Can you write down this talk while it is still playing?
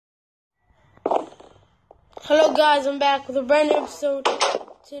Hello guys, I'm back with a brand new episode.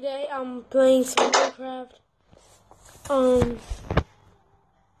 Today I'm playing some Minecraft.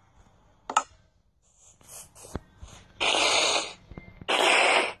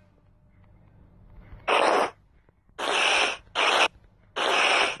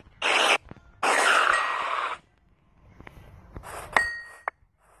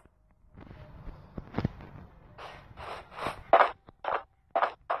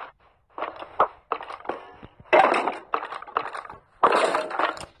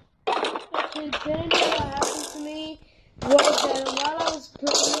 Then what happened to me was that while I was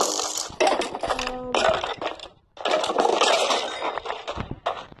playing,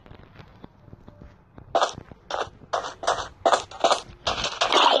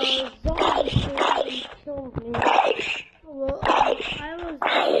 zombies killed me. Well,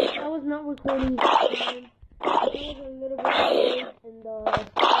 I was not recording this time. I was a little bit late and about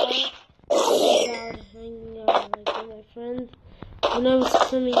hanging out with my friends. When I was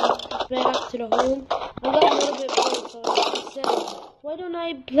coming back to the home, I got a little bit bored, so I said, why don't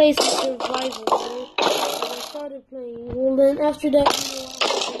I play some survival mode? And I started playing. Well, then after that,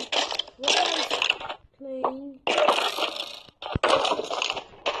 what I was playing,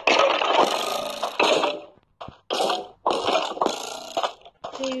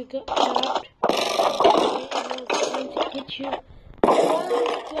 so you got trapped. I was trying to get you. While I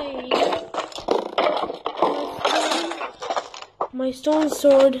was playing, my stone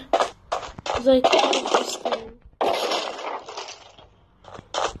sword was like this thing.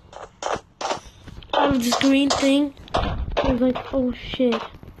 Out of this green thing. I was like, oh shit.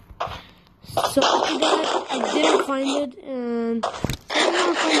 So after that, I didn't find it, and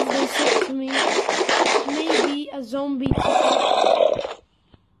someone finds this up to me. Maybe a zombie.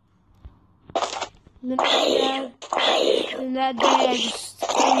 And then after that, in that day, I just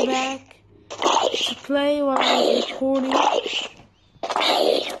came back to play while I was recording.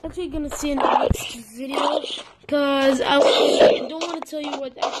 Actually gonna see in the next video, because I don't want to tell you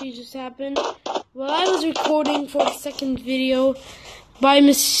what actually just happened. Well, I was recording for the second video by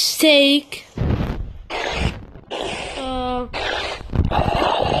mistake. By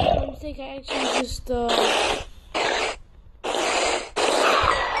mistake, I actually just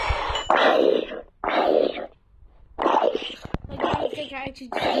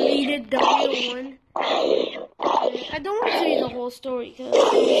deleted the real one. I don't want to tell you the whole story, because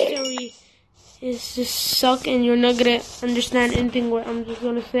the story is just suck and you're not going to understand anything what I'm just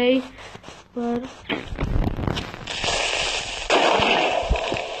going to say. But I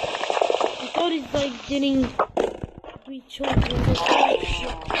thought it's like getting recharged. I was like, oh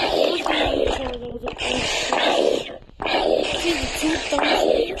shit. I was like, oh shit. See the two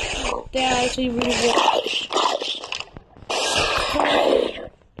thumbs? They're actually really good.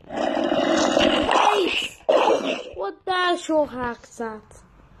 What the actual hack's that?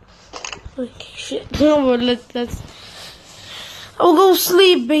 Like shit. No, but let's. I'll go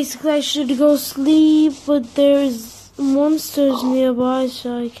sleep. Basically, I should go sleep, but there's monsters nearby,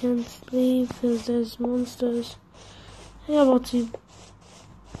 so I can't sleep because there's monsters. I'm about to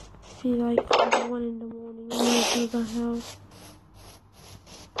be like 1 in the morning when I go to the house.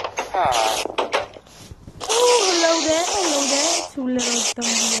 Oh, hello there, two little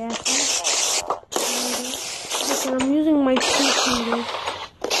dumb asses. Listen, I'm using my two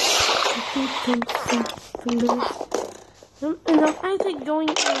fingers. And I'm actually going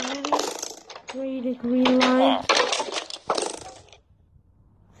to really the green line.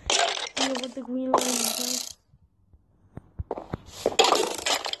 You know what the green line does?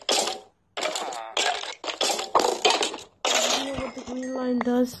 You know what the green line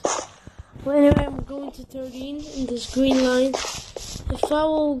does? Well, anyway, I'm going to 13 in this green line. If I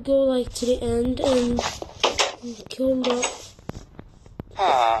will go like to the end and kill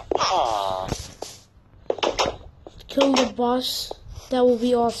the boss, that will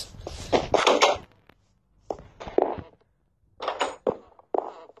be awesome.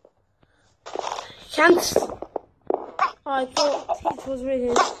 Can't. Oh, I thought it was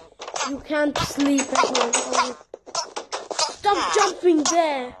written. You can't sleep at night. Oh, stop jumping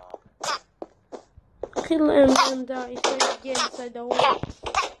there. Kill him and die. He's trying to get inside the hole.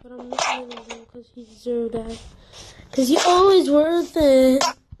 But I'm not killing him because he deserved that. Because he always worth it.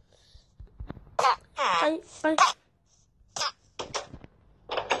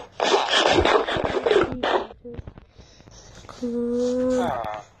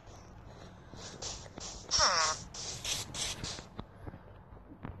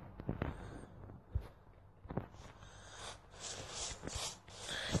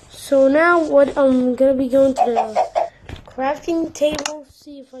 So now what I'm gonna be going to the crafting table,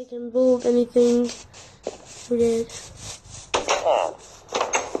 see if I can build anything. We did.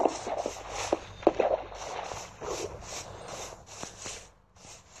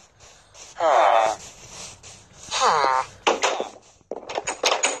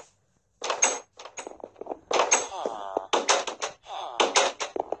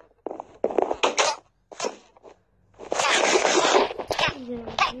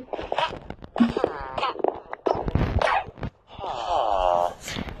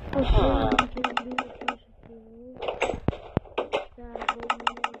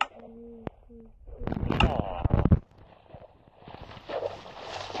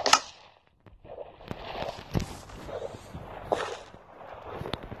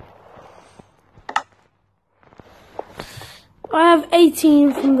 I have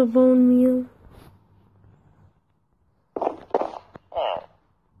 18 from the bone meal.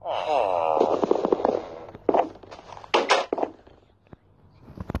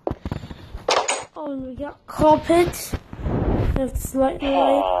 Oh, and we got carpet. That's slightly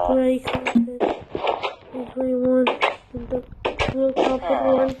light gray carpet. 21. The blue carpet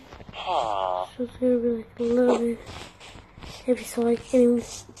one. So it's gonna be like a little bit heavy, so like any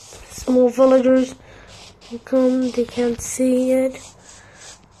small villagers who come, they can't see it.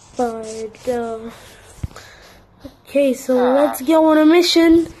 But okay, so let's go on a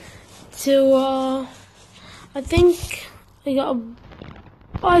mission to I think I got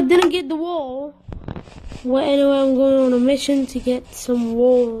I didn't get the wall. Well, anyway, I'm going on a mission to get some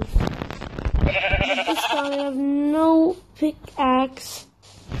walls. This time I have no pickaxe.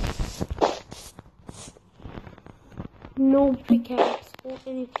 No pickaxe or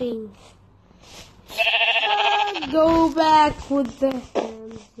anything. Go back with the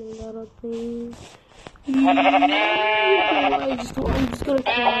hands, you little thing. I'm just gonna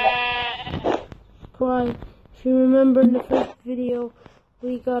cry. Cry. If you remember in the first video,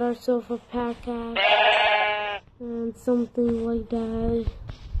 we got ourselves a pickaxe and something like that.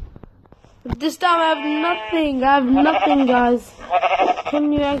 But this time I have nothing. I have nothing, guys.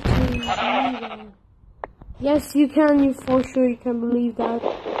 Can you actually believe that? Yes, you can. You for sure you can believe that.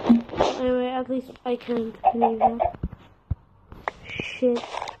 Anyway, at least I can believe that. Shit.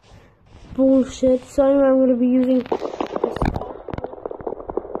 Bullshit. So anyway, I'm gonna be using this.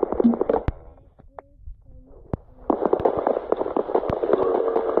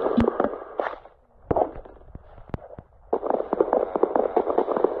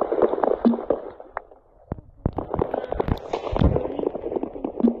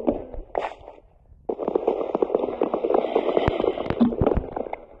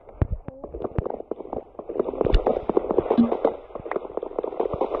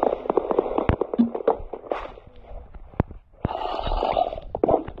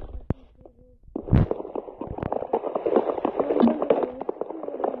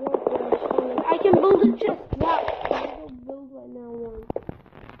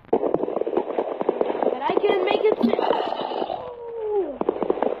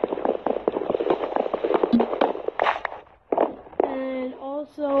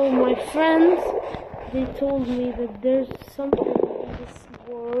 So my friends, they told me that there's something in this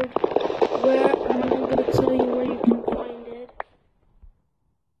world where I'm not gonna tell you where you can find it.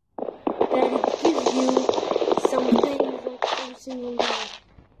 That it gives you something like every single day.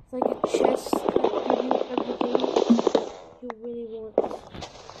 It's like a chest that gives you everything you really want.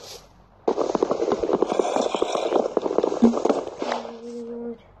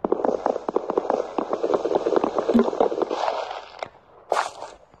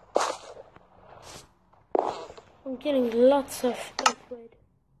 I'm getting lots of upgrade.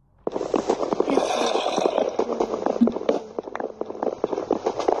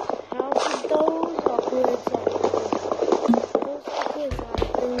 Half of those upgrades I think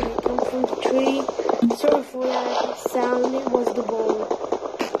they come from the tree. Sorry for that sound, it was the ball.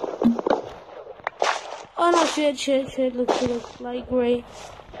 Oh no, shit, looks like gray.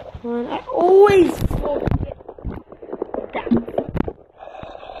 I always forget that.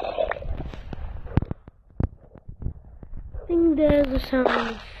 I think there's a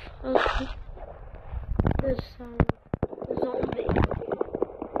sound. Okay. There's a sound. A zombie.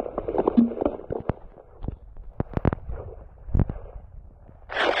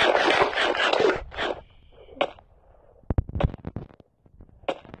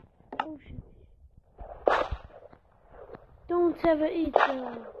 Oh shit. Don't ever eat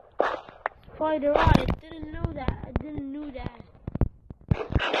the spider eye. I didn't know that.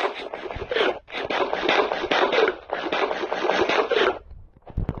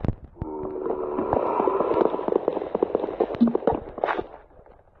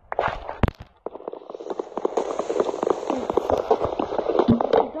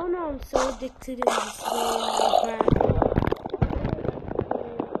 I'm so addicted in this game.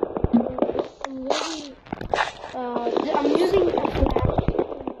 I'm using a flash.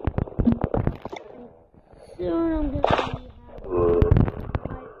 Soon I'm gonna have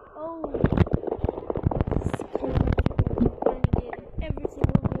my own every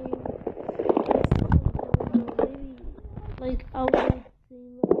single game. Maybe like I'll the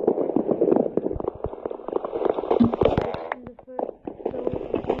first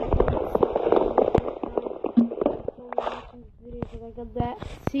I got that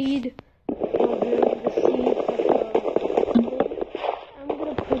seed. The seed. I'm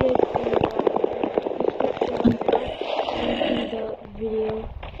gonna put it in the video.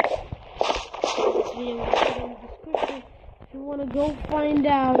 This video will put in the description. If you wanna go find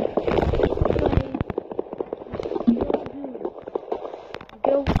out,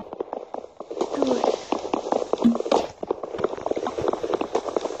 go do it.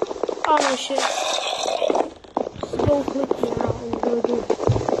 Oh no shit. Just go click now and go do it.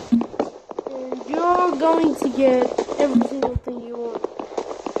 And you're going to get every single thing you want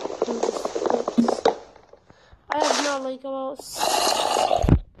from this place. I have not like about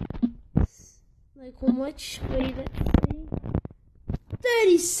like how much? Wait, let's see.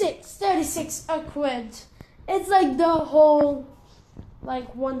 36 a quid. It's like the whole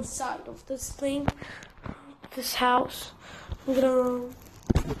like one side of this thing. This house. I'm gonna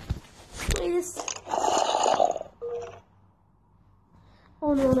wait a second.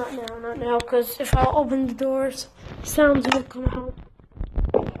 Oh no, not now, because if I open the doors, sounds will come out.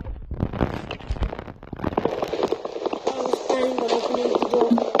 I was planning on opening the door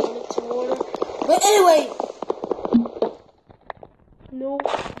when I wanted to water. But anyway, no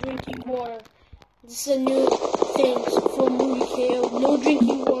drinking water. This is a new thing from Movie KO. No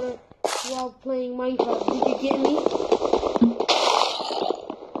drinking water while playing Minecraft. Did you get me?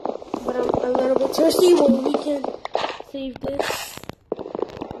 But I'm a little bit thirsty. Well, we can save this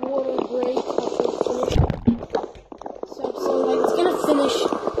water break after we finish. So like it's gonna finish.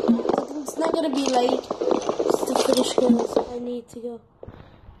 It's not gonna be late. Just to finish because I need to go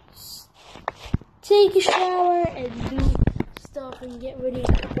take a shower and do stuff and get ready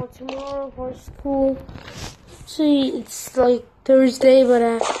for tomorrow for school. See, it's like Thursday, but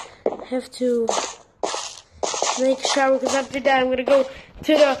I have to make a shower because after that I'm gonna go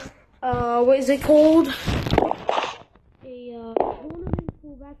to the what is it called? Tournament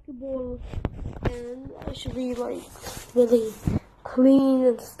for basketball, and I should be like really clean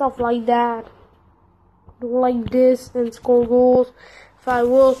and stuff like that. Like this and score goals if I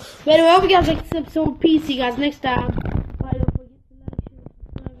will. But anyway, I hope you guys like this episode. Peace. See you guys next time. Bye. Don't forget to like,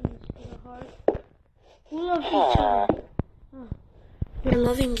 share, subscribe, and share heart. We love each other. We're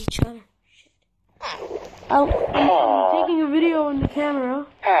loving each other. Shit. I'm taking a video on the camera.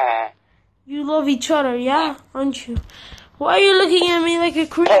 You love each other, yeah? Aren't you? Why are you looking at me like a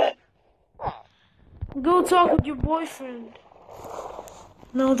creep? Go talk with your boyfriend.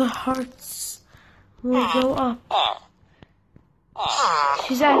 Now the hearts will go up.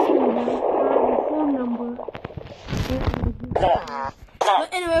 She's asking me her phone number. But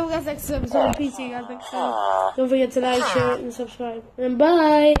anyway, we got next episode. Peace, you guys next time. Don't forget to like, share, and subscribe. And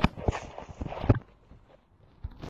bye!